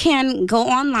 You can go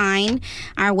online.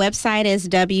 Our website is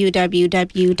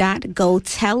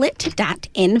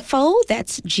www.gotellit.info.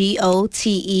 That's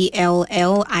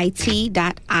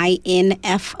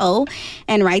GOTELLIT.info.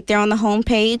 And right there on the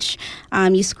homepage,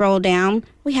 you scroll down.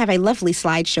 We have a lovely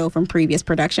slideshow from previous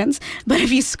productions, but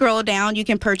if you scroll down, you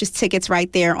can purchase tickets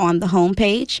right there on the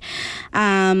homepage.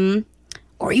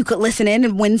 Or you could listen in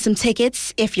and win some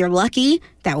tickets if you're lucky.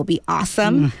 That would be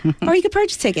awesome. Or you could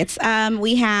purchase tickets.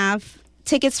 We have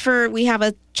tickets we have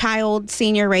a child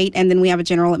senior rate, and then we have a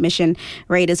general admission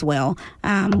rate as well.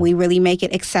 We really make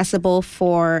it accessible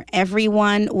for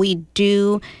everyone. We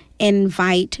do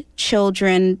invite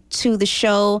children to the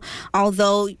show,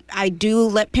 although I do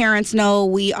let parents know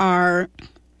we are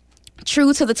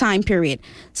true to the time period.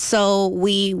 So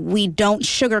we don't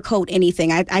sugarcoat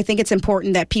anything. I think it's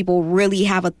important that people really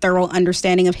have a thorough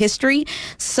understanding of history.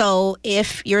 So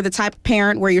if you're the type of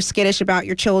parent where you're skittish about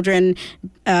your children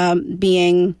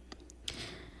being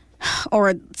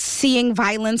or seeing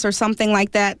violence or something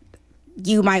like that,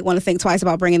 you might want to think twice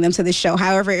about bringing them to this show.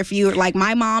 However, if you're like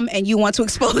my mom and you want to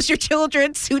expose your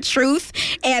children to truth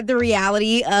and the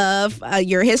reality of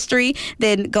your history,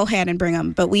 then go ahead and bring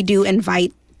them. But we do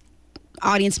invite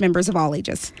audience members of all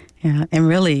ages. Yeah, and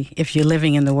really, if you're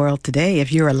living in the world today,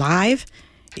 if you're alive,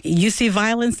 you see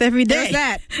violence every day.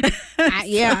 There's that.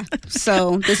 Yeah.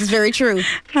 So this is very true.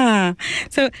 Yes.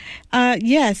 So I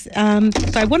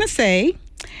want to say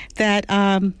that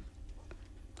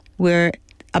we're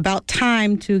about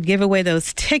time to give away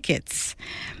those tickets.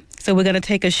 So we're going to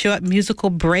take a short musical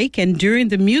break, and during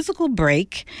the musical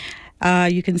break,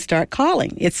 you can start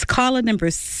calling. It's caller number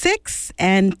 6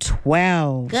 and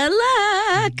 12. Good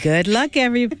luck. Good luck,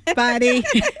 everybody.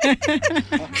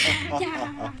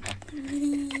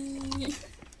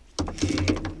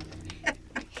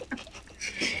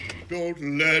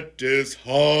 Don't let this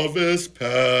harvest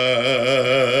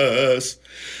pass.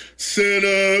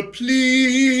 Sinner,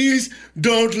 please,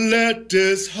 don't let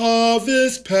this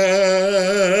harvest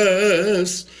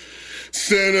pass.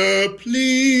 Sinner,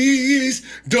 please,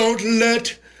 don't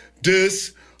let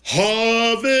this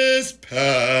harvest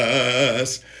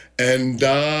pass and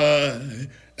die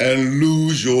and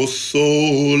lose your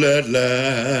soul at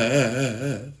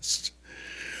last.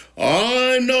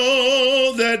 I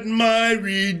know that my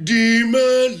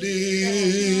Redeemer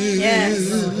lives.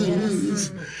 Yes.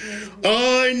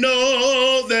 I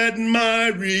know that my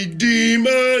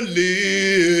Redeemer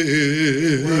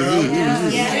lives.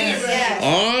 Yes.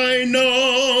 I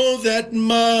know that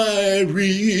my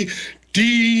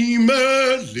Redeemer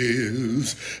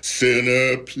lives.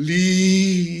 Sinner,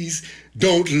 please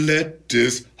don't let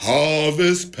this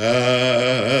harvest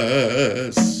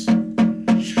pass.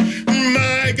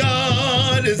 My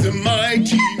God is a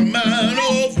mighty man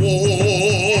of war.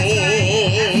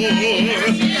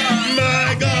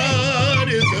 My God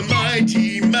is a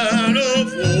mighty man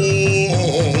of war.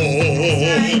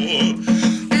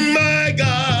 My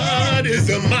God is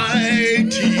a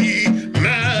mighty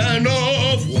man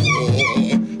of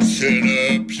war.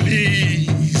 Sinner,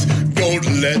 please don't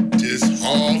let this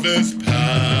harvest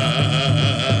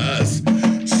pass.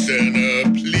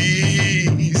 Sinner,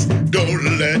 please don't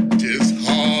let this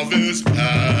harvest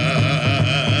pass.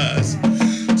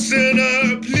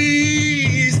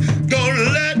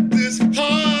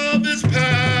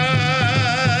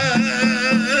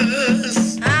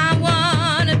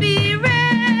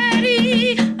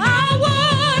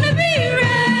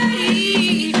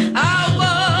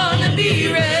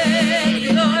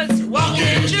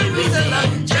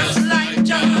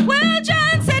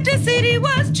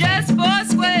 just four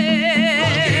square.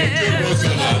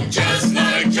 Jerusalem, just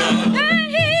like John.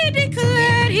 And he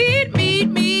declared he'd meet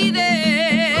me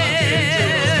there.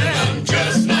 Jerusalem,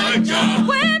 just like John.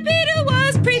 When Peter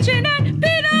was preaching at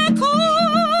Pentecost,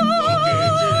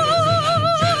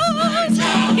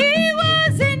 he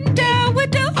was endowed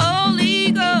with the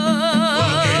Holy Ghost.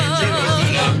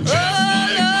 Jerusalem, just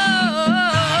like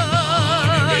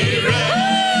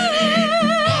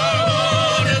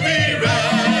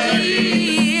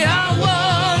I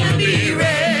wanna be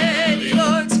ready.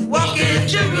 Lord, to walk in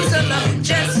Jerusalem,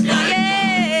 just like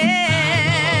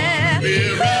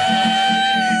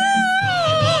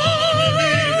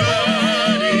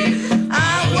I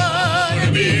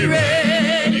wanna be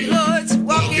ready. Lord, to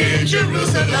walk in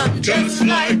Jerusalem, just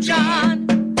like John.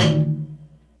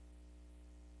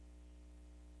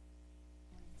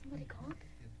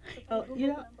 Oh,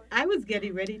 I was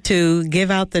getting ready to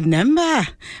give out the number,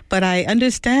 but I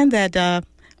understand that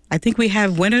I think we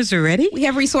have winners already. We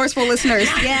have resourceful listeners.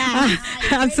 Yeah.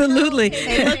 Absolutely.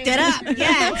 They looked it up.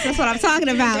 Yes, that's what I'm talking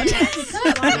about.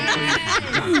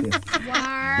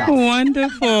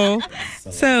 Wonderful.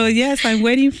 So, yes, I'm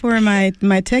waiting for my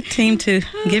tech team to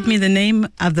give me the name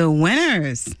of the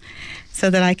winners so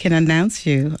that I can announce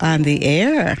you on the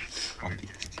air.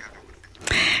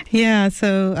 Yeah,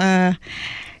 so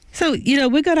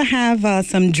we're going to have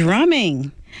some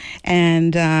drumming,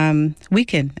 and we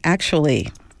can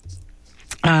actually,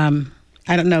 I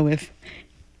don't know if,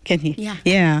 can he? Yeah.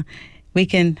 Yeah, we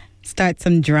can start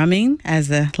some drumming as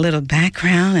a little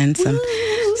background and some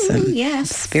Yes.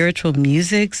 spiritual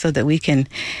music so that we can,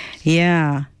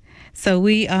 yeah. So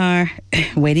we are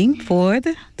waiting for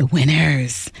the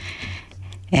winners.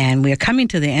 And we're coming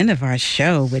to the end of our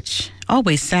show, which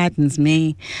always saddens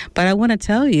me. But I want to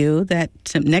tell you that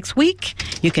next week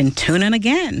you can tune in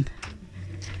again.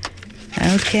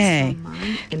 Okay.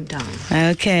 Salman and Dong.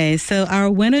 Okay, so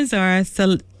our winners are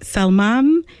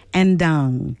Salman and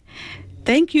Dong.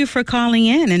 Thank you for calling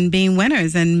in and being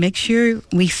winners, and make sure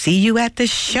we see you at the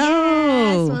show.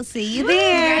 Yes, we'll see you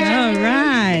there. All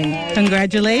right.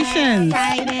 Congratulations.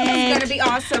 It's going to be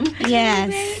awesome.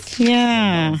 Yes.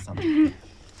 Yeah.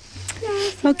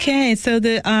 Okay, so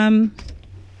the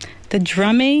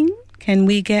drumming, can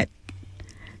we get?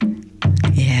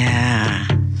 Yeah.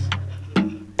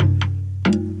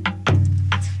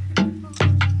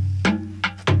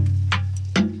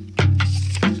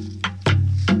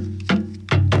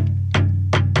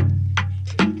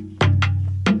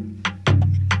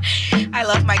 I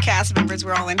love my cast members.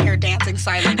 We're all in here dancing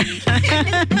silently.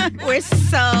 We're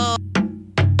so...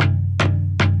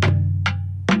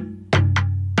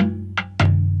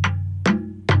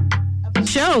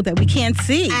 Show that we can't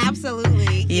see.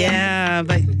 Absolutely. Yeah,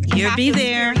 but you'll have be to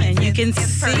there experience and you it can in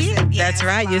see it. person. That's Yes,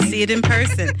 right, you'll see it in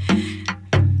person.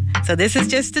 So this is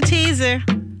just a teaser.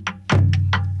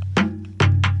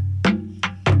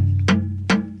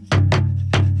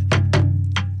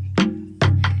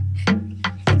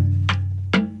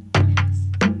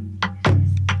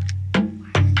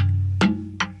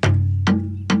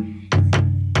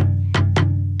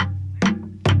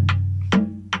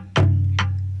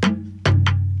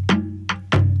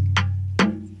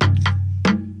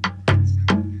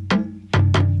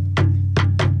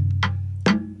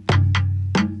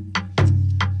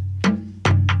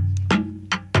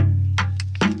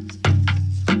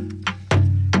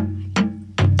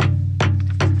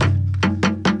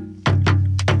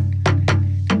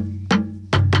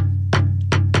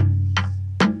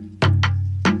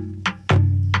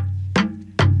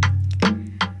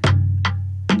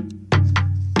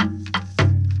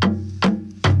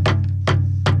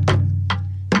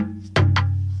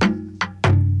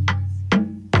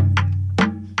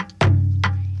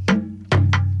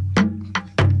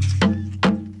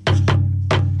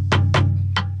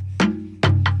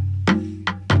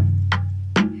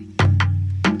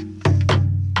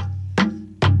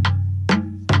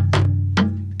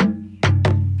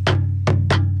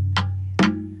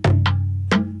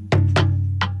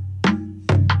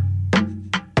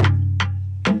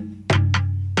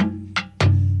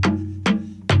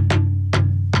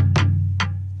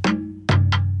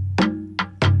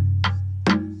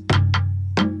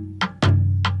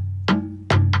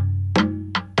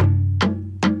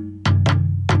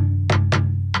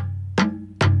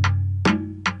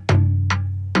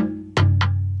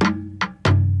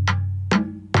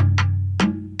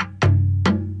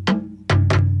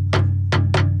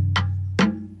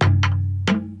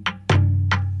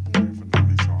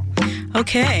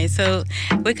 Okay, so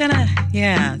we're gonna,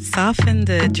 soften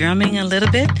the drumming a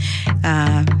little bit.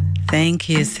 Thank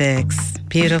you, Six.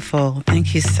 Beautiful.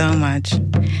 Thank you so much.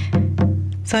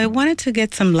 So I wanted to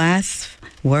get some last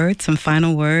words, some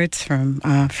final words from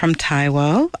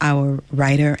Taiwo, our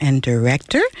writer and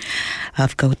director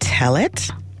of Go Tell It.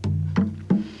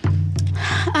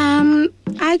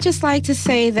 I'd just like to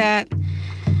say that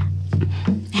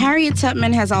Harriet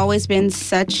Tubman has always been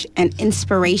such an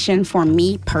inspiration for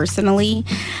me personally,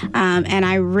 and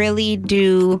I really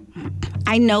do.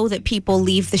 I know that people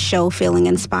leave the show feeling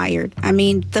inspired. I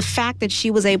mean, the fact that she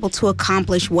was able to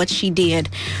accomplish what she did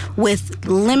with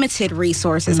limited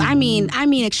resources. Mm-hmm. I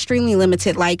mean extremely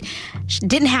limited. Like, she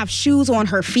didn't have shoes on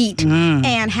her feet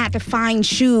and had to find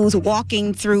shoes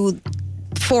walking through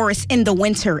forests in the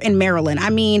winter in Maryland. I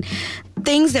mean,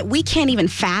 things that we can't even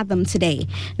fathom today.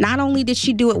 Not only did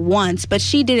she do it once, but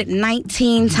she did it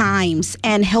 19 times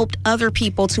and helped other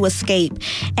people to escape,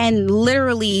 and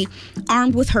literally,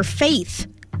 armed with her faith,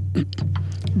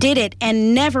 did it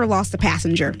and never lost a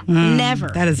passenger. Never.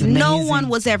 That is amazing. No one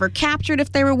was ever captured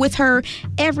if they were with her.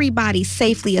 Everybody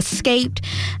safely escaped.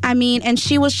 I mean, and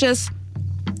she was just...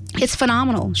 It's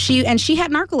phenomenal. She had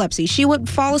narcolepsy. She would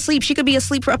fall asleep. She could be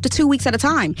asleep for up to 2 weeks at a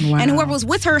time. Wow. And whoever was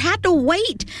with her had to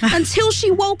wait until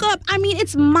she woke up. I mean,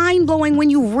 it's mind-blowing when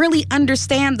you really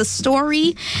understand the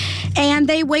story. And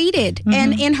they waited. Mm-hmm.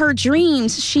 And in her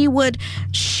dreams, she would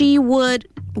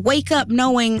wake up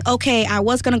knowing, okay, I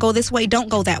was going to go this way, don't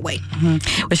go that way.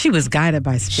 Mm-hmm. Well, she was guided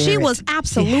by spirit. She was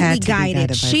absolutely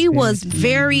guided. She was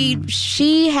very,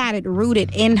 she had it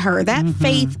rooted in her. That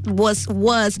faith was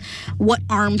what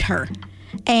armed her.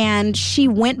 And she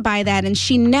went by that, and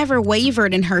she never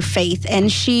wavered in her faith,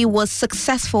 and she was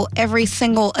successful every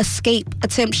single escape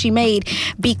attempt she made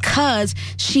because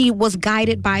she was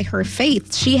guided by her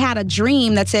faith. She had a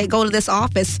dream that said, go to this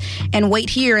office and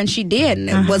wait here, and she did. And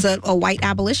it was a white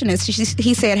abolitionist.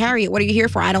 He said, Harriet, what are you here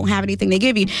for? I don't have anything to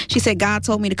give you. She said, God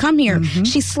told me to come here.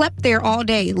 She slept there all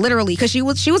day, literally, because she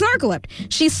was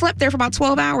narcoleptic. She slept there for about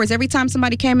 12 hours. Every time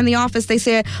somebody came in the office, they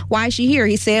said, why is she here?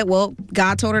 He said, well,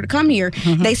 God told her to come here.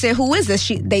 They said, who is this?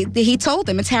 He told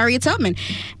them, it's Harriet Tubman.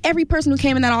 Every person who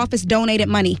came in that office donated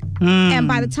money. And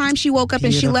by the time she woke up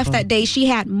and she left that day, she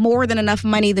had more than enough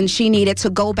money than she needed to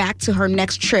go back to her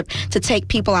next trip to take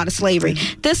people out of slavery.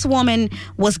 This woman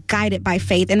was guided by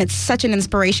faith, and it's such an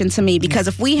inspiration to me, because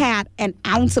if we had an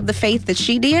ounce of the faith that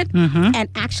she did and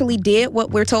actually did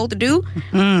what we're told to do,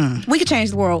 we could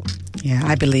change the world. Yeah,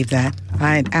 I believe that.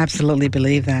 I absolutely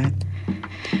believe that.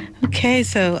 Okay,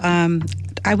 so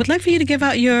I would like for you to give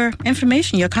out your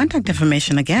information, your contact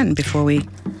information again before we...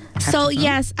 So,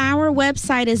 yes, our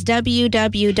website is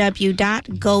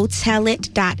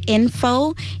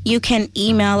www.gotellit.info. You can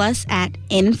email us at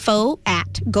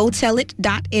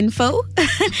info@gotellit.info.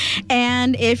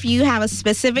 And if you have a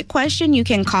specific question, you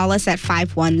can call us at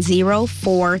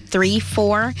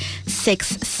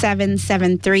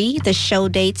 510-434-6773. The show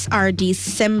dates are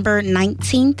December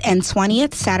 19th and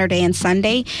 20th, Saturday and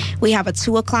Sunday. We have a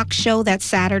 2 o'clock show that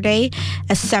Saturday,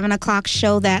 a 7 o'clock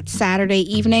show that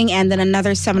Saturday evening, and then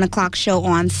another 7 o'clock show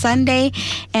on Sunday.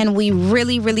 And we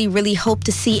really, really, really hope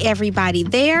to see everybody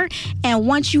there. And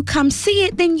once you come see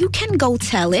it, then you can go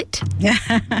tell it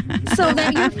so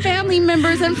that your family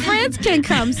members and friends can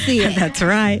come see it. That's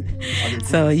right.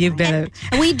 So you better...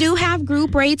 And we do have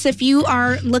group rates. If you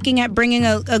are looking at bringing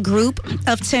a group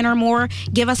of 10 or more,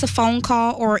 give us a phone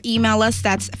call or email us.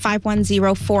 That's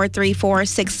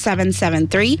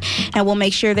 510-434-6773. And we'll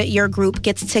make sure that your group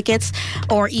gets tickets,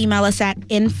 or email us at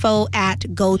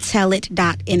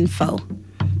info@gotellit.info.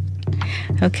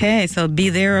 Okay, so be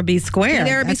there or be square. Be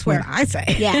there or be square. That's what I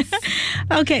say. Yes.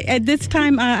 Okay, at this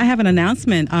time, I have an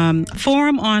announcement.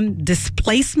 Forum on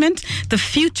Displacement, the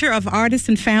Future of Artists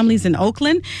and Families in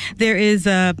Oakland. There is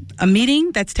a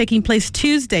meeting that's taking place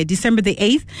Tuesday, December the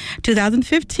 8th,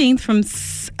 2015, from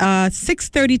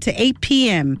 6:30 to 8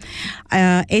 p.m.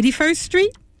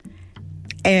 81st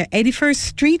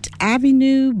Street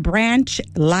Avenue Branch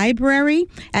Library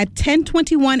at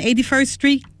 1021 81st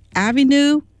Street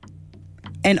Avenue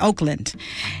in Oakland.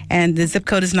 And the zip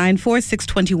code is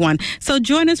 94621. So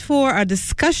join us for a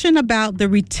discussion about the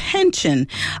retention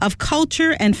of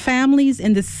culture and families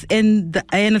in a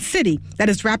city that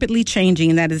is rapidly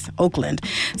changing, and that is Oakland.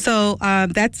 So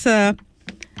that's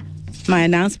my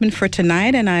announcement for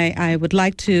tonight, and I would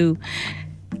like to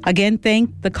again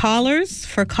thank the callers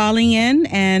for calling in,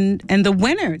 and the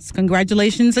winners.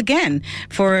 Congratulations again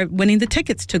for winning the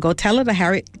tickets to Go Tell It, a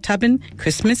Harriet Tubman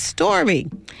Christmas Story.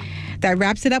 That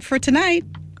wraps it up for tonight.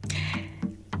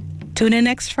 Tune in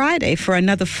next Friday for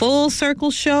another Full Circle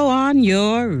show on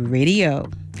your radio.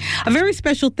 A very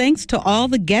special thanks to all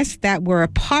the guests that were a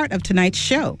part of tonight's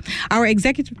show. Our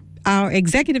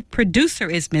executive producer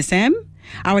is Miss M.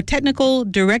 Our technical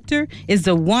director is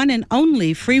the one and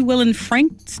only freewheeling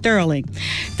Frank Sterling.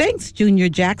 Thanks, Junior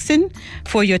Jackson,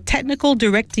 for your technical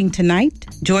directing tonight.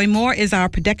 Joy Moore is our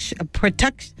production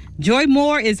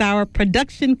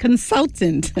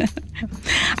consultant.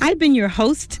 I've been your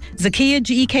host, Zakia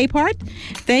G.E. Capehart.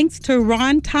 Thanks to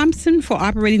Ron Thompson for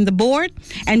operating the board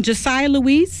and Josiah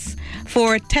Louise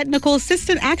for technical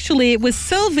assistant. Actually, it was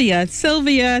Sylvia.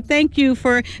 Sylvia, thank you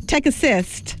for tech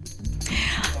assist.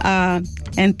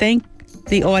 And thank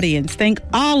the audience. Thank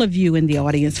all of you in the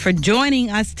audience for joining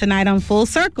us tonight on Full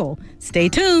Circle. Stay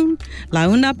tuned. La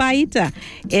Una Baita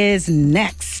is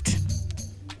next.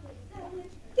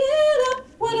 Get up,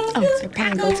 why don't Oh, you Sir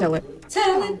Pine, go tell it.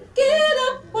 Tell it, get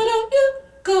up, why don't you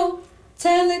go?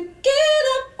 Tell it, get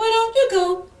up, why don't you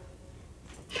go?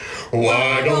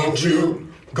 Why don't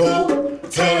you go?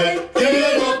 Tell it,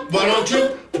 get up, why don't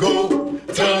you go?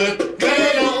 Tell it,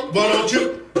 get up, why don't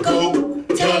you go?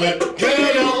 Tell it,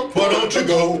 get up, why don't you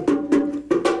go?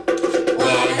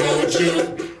 Why don't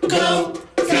you go?